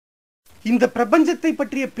இந்த பிரபஞ்சத்தை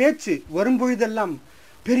பற்றிய பேச்சு வரும்பொழுதெல்லாம்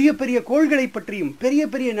பெரிய பெரிய கோள்களை பற்றியும் பெரிய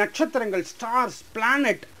பெரிய நட்சத்திரங்கள், ஸ்டார்ஸ்,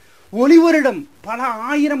 பிளானட், ஒளிவருடம், பல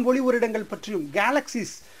ஆயிரம் ஒளிவருடங்கள் பற்றியும்,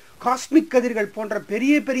 கேலக்சிஸ், காஸ்மிக் கதிர்கள் போன்ற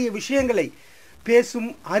பெரிய பெரிய விஷயங்களை பேசும்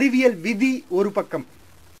அறிவியல் விதி ஒரு பக்கம்.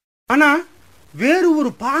 ஆனா வேறு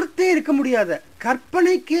ஒரு பார்த்தே இருக்க முடியாத,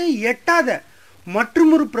 கற்பனைக்கே எட்டாத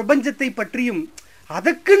மற்றும் ஒரு பிரபஞ்சத்தை பற்றியும்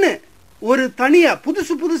அதற்குன்னு ஒரு தனியா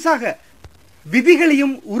புதுசு புதுசாக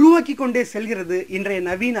விதிகளையும் உருவாக்கி கொண்டே செல்கிறது இன்றைய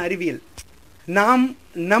நவீன அறிவியல். நாம்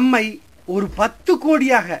நம்மை ஒரு 10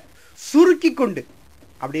 கோடியாக சுருக்கி கொண்டு,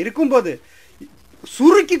 அப்படி இருக்கும்போது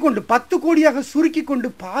சுருக்கி கொண்டு 10 கோடியாக சுருக்கி கொண்டு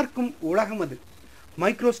பார்க்கும் உலகம் அது.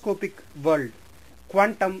 மைக்ரோஸ்கோபிக் வேர்ல்ட்,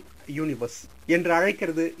 குவாண்டம் யூனிவர்ஸ் என்று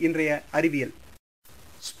அழைக்கிறது இன்றைய அறிவியல்.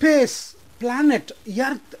 Space, planet,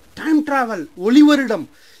 earth, time travel, ஒளிவருடம்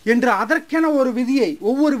என்று அதற்கென ஒரு விதியை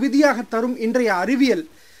ஒவ்வொரு விதியாக தரும் இன்றைய அறிவியல்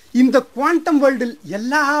இந்த குவாண்டம் வேர்ல்டில்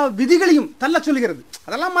எல்லா விதிகளையும் தள்ள சொல்கிறது.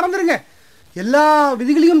 அதெல்லாம் மறந்துடுங்க. எல்லா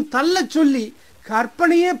விதிகளையும் தள்ள சொல்லி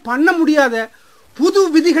கற்பனையே பண்ண முடியாத புது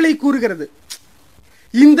விதிகளை கூறுகிறது.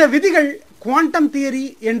 இந்த விதிகள் குவாண்டம் தியரி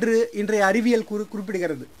என்று இன்றைய அறிவியல்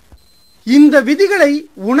குறிப்பிடுகிறது. இந்த விதிகளை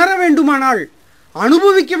உணர வேண்டுமானால்,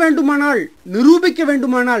 அனுபவிக்க வேண்டுமானால், நிரூபிக்க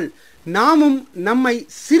வேண்டுமானால் நாமும் நம்மை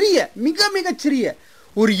சிறிய, மிக மிக சிறிய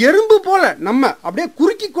ஒரு எறும்பு போல நம்ம அப்படியே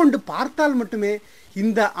குறுக்கி கொண்டு பார்த்தால் மட்டுமே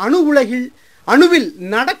இந்த அணுவில்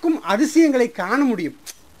நடக்கும் அதிசயங்களை காண முடியும்.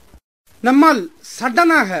 நம்மால்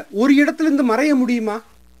சடனாக ஒரு இடத்திலிருந்து மறைய முடியுமா?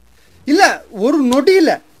 இல்ல ஒரு நொடியில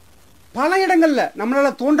பல இடங்கள்ல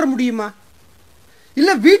நம்மளால தோன்ற முடியுமா? இல்ல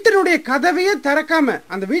வீட்டினுடைய கதவையே திறக்காம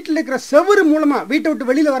அந்த வீட்டில் இருக்கிற செவுறு மூலமா வீட்டை விட்டு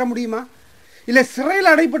வெளியில வர முடியுமா? இல்ல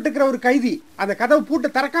சிறையில் அடைப்பட்டுக்கிற ஒரு கைதி அந்த கதவை பூட்டு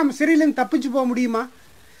திறக்காம சிறையிலிருந்து தப்பிச்சு போக முடியுமா?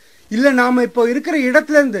 இல்ல நாம இப்போ இருக்கிற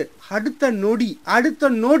இடத்துல இருந்து அடுத்த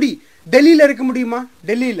நொடி டெல்லியில இருக்க முடியுமா?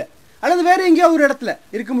 டெல்லியில அல்லது வேற எங்கேயோ ஒரு இடத்துல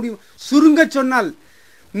இருக்க முடியுமா? சுருங்க சொன்னால்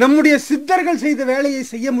நம்முடைய சித்தர்கள் செய்த வேலையை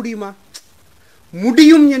செய்ய முடியுமா?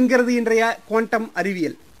 முடியும் என்கிறது இன்றைய குவாண்டம்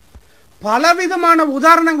அறிவியல். பலவிதமான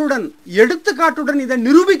உதாரணங்களுடன், எடுத்துக்காட்டுடன் இதை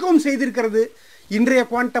நிரூபிக்கவும் செய்திருக்கிறது இன்றைய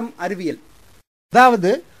குவாண்டம் அறிவியல்.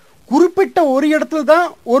 அதாவது குறிப்பிட்ட ஒரு இடத்துல தான்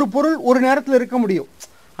ஒரு பொருள் ஒரு நேரத்தில் இருக்க முடியும்.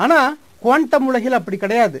 ஆனா குவாண்டம் உலகில் அப்படி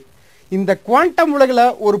கிடையாது. இந்த குவாண்டம் உலகில்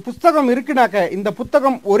ஒரு புத்தகம் இருக்குனாக்க இந்த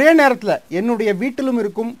புத்தகம் ஒரே நேரத்தில் என்னுடைய வீட்டிலும்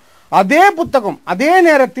இருக்கும். அதே புத்தகம் அதே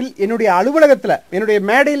நேரத்தில் என்னுடைய அலுவலகத்தில், என்னுடைய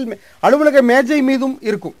மேடையில், அலுவலக மேஜை மீதும்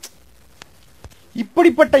இருக்கும்.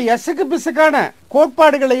 இப்படிப்பட்ட எசகு பிசகான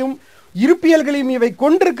கோட்பாடுகளையும் இருப்பியல்களையும் இவை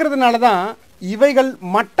கொண்டிருக்கிறதுனால தான் இவைகள்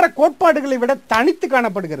மற்ற கோட்பாடுகளை விட தனித்து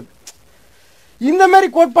காணப்படுகிறது. இந்த மாதிரி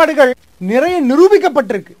கோட்பாடுகள் நிறைய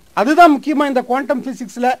நிரூபிக்கப்பட்டிருக்கு. அதுதான் முக்கியமா இந்த குவாண்டம்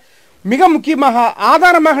பிசிக்ஸ்ல மிக முக்கியமாக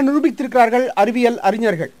ஆதாரமாக நிரூபித்திருக்கிறார்கள் அறிவியல்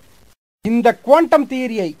அறிஞர்கள். இந்த குவாண்டம்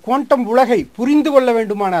தியரியை, குவாண்டம் உலகை புரிந்து கொள்ள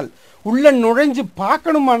வேண்டுமானால், உள்ள நுழைஞ்சு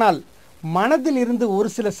பார்க்கணுமானால் மனதில் இருந்து ஒரு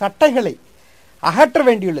சில சட்டைகளை அகற்ற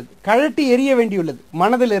வேண்டியுள்ளது, கழட்டி எறிய வேண்டியுள்ளது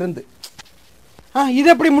மனதில் இருந்து. இது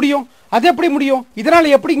எப்படி முடியும், அது எப்படி முடியும், இதனால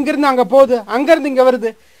எப்படி இங்கிருந்து அங்க போகுது, அங்கிருந்து இங்க வருது,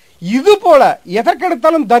 இது போல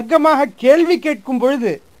எதற்கெடுத்தாலும் தர்க்கமாக கேள்வி கேட்கும்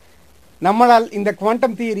பொழுது நம்மளால் இந்த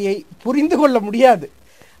குவாண்டம் தியரியை புரிந்து கொள்ள முடியாது.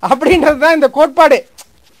 அப்படின்றதுதான் இந்த கோட்பாடு.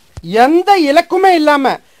 எந்த இலக்குமே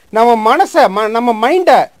இல்லாம நம்ம மனசை, நம்ம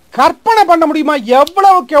மைண்டை கற்பனை பண்ண முடியுமா?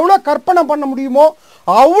 எவ்வளவுக்கு எவ்வளவு கற்பனை பண்ண முடியுமோ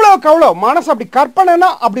அவ்வளவுக்கு அவ்வளவு மனசு அப்படி கற்பனைனா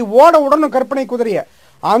அப்படி ஓட உடனும் கற்பனை குதிரைய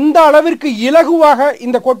அந்த அளவிற்கு இலகுவாக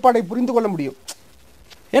இந்த கோட்பாடை புரிந்து கொள்ள முடியும்.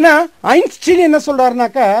 ஏன்னா ஐன்ஸ்டீன் என்ன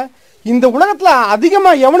சொல்றாருனாக்க, இந்த உலகத்துல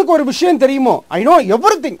அதிகமா எவனுக்கு ஒரு விஷயம் தெரியுமோ, ஐ நோ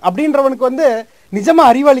எவ்ரிதிங் அப்படின்றவனுக்கு நிஜமா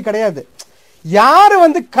அறிவாளி கிடையாது. யாரு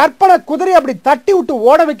கற்பனை குதிரை அப்படி தட்டி விட்டு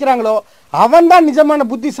ஓட வைக்கிறாங்களோ அவன் தான் நிஜமான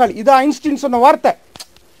புத்திசாலி. இது ஐன்ஸ்டீன் சொன்ன வார்த்தை.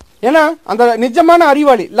 ஏன்னா அந்த நிஜமான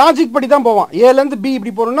அறிவாளி லாஜிக் படி தான் போவான். ஏல இருந்து பி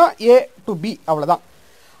இப்படி போறோம்னா ஏ டு பி, அவ்வளவுதான்.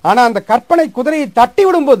 ஆனா அந்த கற்பனை குதிரையை தட்டி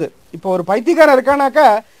விடும்போது, இப்போ ஒரு பைத்தியக்காரன் இருக்கானாக்கா,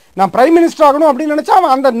 நான் பிரைம் மினிஸ்டர் ஆகணும் அப்படின்னு நினைச்சா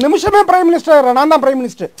அவன் அந்த நிமிஷமே பிரைம் மினிஸ்டர், நான் தான் பிரைம்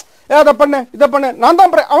மினிஸ்டர், அதை பண்ணு இதை பண்ணு, நான்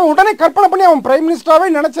தான், அவன் உடனே கற்பனை பண்ணி அவன் பிரைம் மினிஸ்டராகவே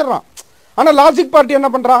நினைச்சிடறான். ஆனா லாஜிக் பார்ட்டி என்ன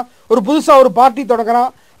பண்றான், ஒரு புதுசா ஒரு பார்ட்டி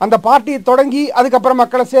தொடங்குறான். அந்த பார்ட்டியை தொடங்கி அதுக்கப்புறம்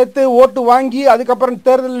மக்களை சேர்த்து ஓட்டு வாங்கி அதுக்கப்புறம்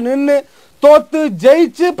தேர்தலில் நின்று தோத்து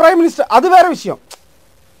ஜெயிச்சு பிரைம் மினிஸ்டர், அது வேற விஷயம்.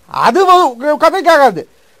 அது கதைக்காகாது.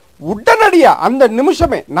 உடனடியா அந்த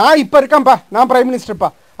நிமிஷமே நான் இப்ப இருக்கேன்ப்பா, நான் பிரைம் மினிஸ்டர்ப்பா,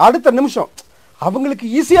 அடுத்த நிமிஷம் அவங்களுக்கு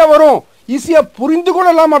ஈஸியா வரும், ஈஸியா புரிந்து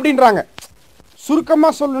கொள்ளலாம் அப்படின்றாங்க. சுருக்கமா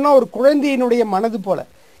சொல்லணும்னா ஒரு குழந்தையினுடைய மனது போல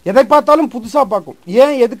எதை பார்த்தாலும் புதுசா பார்க்கும்.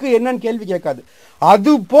 ஏன் எதுக்கு என்னன்னு கேள்வி கேட்காது.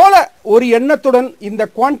 அது போல ஒரு எண்ணத்துடன் இந்த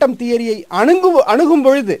குவாண்டம் தியரியை அணுகும்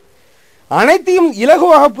பொழுது அனைத்தையும்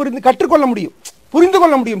இலகுவாக கற்றுக்கொள்ள முடியும், புரிந்து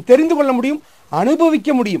கொள்ள முடியும், தெரிந்து கொள்ள முடியும்,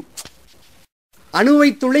 அனுபவிக்க முடியும். அணுவை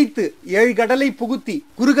துளைத்து 7 கடலை புகுத்தி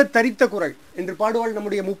குறுக தரித்த குரல் என்று பாடுவாள்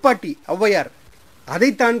நம்முடைய முப்பாட்டி ஔவையார்.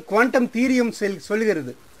 அதைத்தான் குவாண்டம் தியரியும்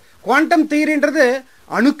சொல்லுகிறது. குவாண்டம் தியரின்றது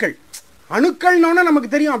அணுக்கள். அணுக்கள்னோன்னா நமக்கு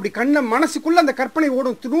தெரியும், அப்படி மனசுக்குள்ள அந்த கற்பனை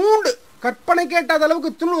ஓடும். துணூண்டு கற்பனை கேட்டாத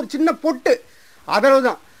அளவுக்கு ஒரு சின்ன பொட்டு,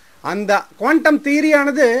 அதளவுதான். அந்த குவாண்டம்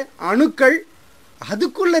தியரியானது அணுக்கள்,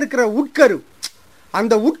 அதுக்குள்ள இருக்கிற உட்கரு,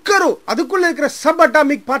 அந்த உட்கரு அதுக்குள்ள இருக்கிற சப்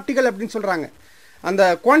அட்டாமிக் பார்ட்டிகல் அப்படின்னு சொல்றாங்க, அந்த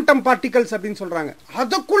குவாண்டம் பார்ட்டிகல்ஸ் அப்படின்னு சொல்றாங்க.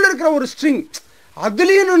 அதுக்குள்ள இருக்கிற ஒரு ஸ்ட்ரிங்,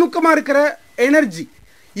 அதுலயும் நுணுக்கமா இருக்கிற எனர்ஜி,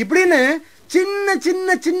 இப்படின்னு சின்ன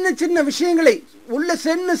சின்ன சின்ன சின்ன விஷயங்களை உள்ள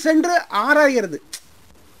சென்று ஆராய்கிறது.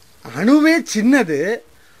 அணுவே சின்னது,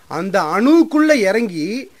 அந்த அணுக்குள்ள இறங்கி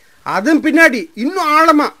அதன் பின்னாடி இன்னும்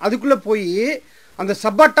ஆழமா அதுக்குள்ள போய் அந்த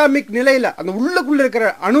சப்பாட்டாமிக் நிலையில அந்த உள்ளுக்குள்ள இருக்கிற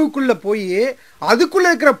அணுக்குள்ள போய்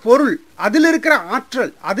அதுக்குள்ள இருக்கிற பொருள், அதுல இருக்கிற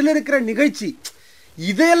ஆற்றல், அதுல இருக்கிற நிகழ்ச்சி,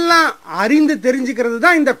 இதெல்லாம் அறிந்து தெரிஞ்சுக்கிறது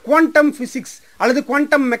தான் இந்த குவாண்டம் பிசிக்ஸ் அல்லது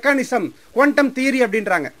குவாண்டம் மெக்கானிசம், குவாண்டம் தியரி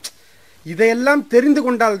அப்படின்றாங்க. இதையெல்லாம் தெரிந்து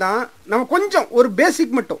கொண்டால்தான் நம்ம கொஞ்சம் ஒரு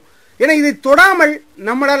பேசிக் மட்டும், ஏன்னா இதை தொடாமல்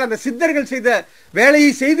நம்மளால் அந்த சித்தர்கள் செய்த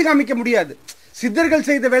வேலையை செய்து காமிக்க முடியாது. சித்தர்கள்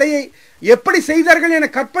செய்த வேலையை எப்படி செய்தார்கள் என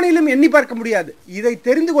கற்பனையிலும் எண்ணி பார்க்க முடியாது. இதை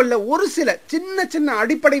தெரிந்து கொள்ள ஒரு சில சின்ன சின்ன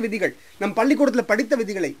அடிப்படை விதிகள், நம் பள்ளிக்கூடத்தில் படித்த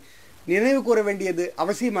விதிகளை நினைவு கூற வேண்டியது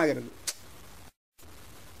அவசியமாகிறது.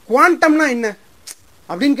 குவாண்டம்னா என்ன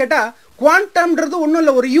அப்படின்னு கேட்டா, குவாண்டம்ன்றது ஒன்றும்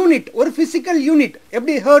இல்லை, ஒரு யூனிட், ஒரு பிசிக்கல் யூனிட்.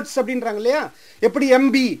 எப்படி ஹெர்ட்ஸ் அப்படின்றாங்க இல்லையா, எப்படி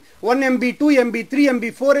எம்பி, 1 MB 2 MB 3 MB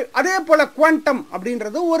 4, அதே போல குவாண்டம்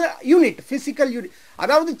அப்படின்றது ஒரு யூனிட், பிசிக்கல் யூனிட்.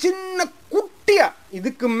 அதாவது சின்ன குட்டியா,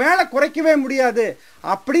 இதுக்கு மேல குறைக்கவே முடியாது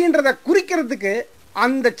அப்படின்றத குறிக்கிறதுக்கு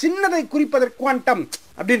அந்த சின்னதை குறிப்பதற்கு குவாண்டம்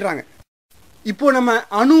அப்படின்றாங்க. இப்போ நம்ம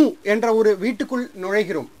அணு என்ற ஒரு வீட்டுக்குள்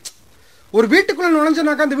நுழைகிறோம். ஒரு வீட்டுக்குள்ள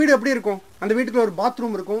நுழைஞ்சோம்னாக்கா அந்த வீடு எப்படி இருக்கும்? அந்த வீட்டுக்குள்ள ஒரு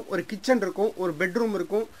பாத்ரூம் இருக்கும், ஒரு கிச்சன் இருக்கும், ஒரு பெட்ரூம்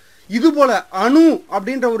இருக்கும். இது போல அணு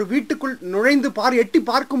அப்படின்ற ஒரு வீட்டுக்குள் நுழைந்து எட்டி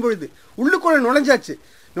பார்க்கும் பொழுது உள்ளுக்குள்ள நுழைஞ்சாச்சு.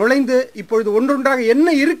 நுழைந்து இப்பொழுது ஒன்றொன்றாக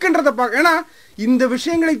என்ன இருக்குன்றத பார்க்க, ஏன்னா இந்த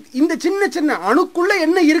விஷயங்களை, இந்த சின்ன சின்ன அணுக்குள்ள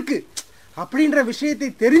என்ன இருக்கு அப்படின்ற விஷயத்தை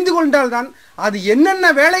தெரிந்து கொண்டால்தான் அது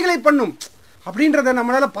என்னென்ன வேலைகளை பண்ணும் அப்படின்றத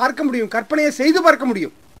நம்மளால பார்க்க முடியும், கற்பனையை செய்து பார்க்க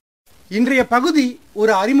முடியும். இன்றைய பகுதி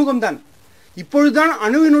ஒரு அறிமுகம் தான். இப்பொழுதுதான்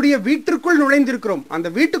அணுவினுடைய வீட்டிற்குள் நுழைந்திருக்கிறோம். அந்த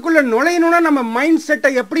வீட்டுக்குள்ள நுழையணும்னா நம்ம மைண்ட் செட்டை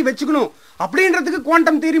எப்படி வச்சுக்கணும் அப்படின்றதுக்கு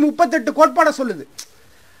குவாண்டம் தியரி 38 கோட்பாடை சொல்லுது.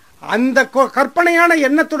 அந்த கற்பனையான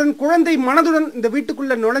எண்ணத்துடன், குழந்தை மனதுடன் இந்த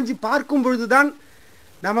வீட்டுக்குள்ள நுழைஞ்சி பார்க்கும் பொழுதுதான்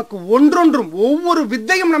நமக்கு ஒன்றொன்றும், ஒவ்வொரு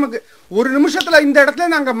வித்தையும் நமக்கு ஒரு நிமிஷத்துல இந்த இடத்துல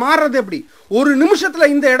நாங்க மாறுறது எப்படி, ஒரு நிமிஷத்துல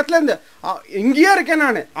இந்த இடத்துல இந்த எங்கேயே இருக்கேன்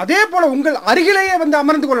நான், அதே போல உங்கள் அருகிலேயே வந்து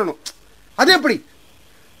அமர்ந்து கொள்ளணும். அது எப்படி?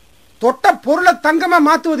 தொட்ட பொருளை தங்கமா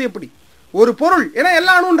மாத்துவது எப்படி? ஒரு பொருள், ஏன்னா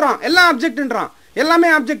எல்லா அணுன்றான், எல்லா ஆப்ஜெக்ட்ன்றான், எல்லாமே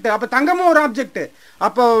ஆப்ஜெக்ட். அப்ப தங்கமும் ஒரு ஆப்ஜெக்ட்,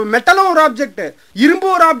 அப்போ மெட்டலும் ஒரு ஆப்ஜெக்ட், இரும்பு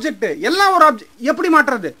ஒரு ஆப்ஜெக்ட், எல்லாம் ஒரு ஆப்ஜெக்ட். எப்படி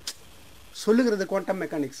மாற்றுறது சொல்லுகிறது குவாண்டம்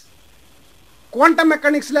மெக்கானிக்ஸ். குவாண்டம்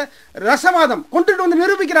மெக்கானிக்ஸ்ல ரசவாதம் கொண்டுட்டு வந்து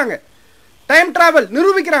நிரூபிக்கிறாங்க, டைம் டிராவல்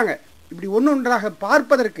நிரூபிக்கிறாங்க. இப்படி ஒன்னொன்றாக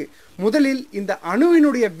பார்ப்பதற்கு முதலில் இந்த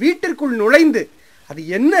அணுவினுடைய வீட்டிற்குள் நுழைந்து அது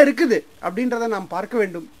என்ன இருக்குது அப்படின்றத நாம் பார்க்க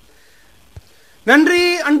வேண்டும். நன்றி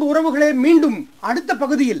அன்பு உறவுகளே. மீண்டும் அடுத்த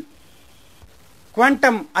பகுதியில்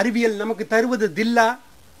குவாண்டம் அறிவியல் நமக்கு தருவது தில்லா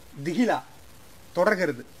திகிலா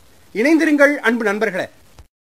தொடர்கிறது. இணைந்திருங்கள் அன்பு நண்பர்களே.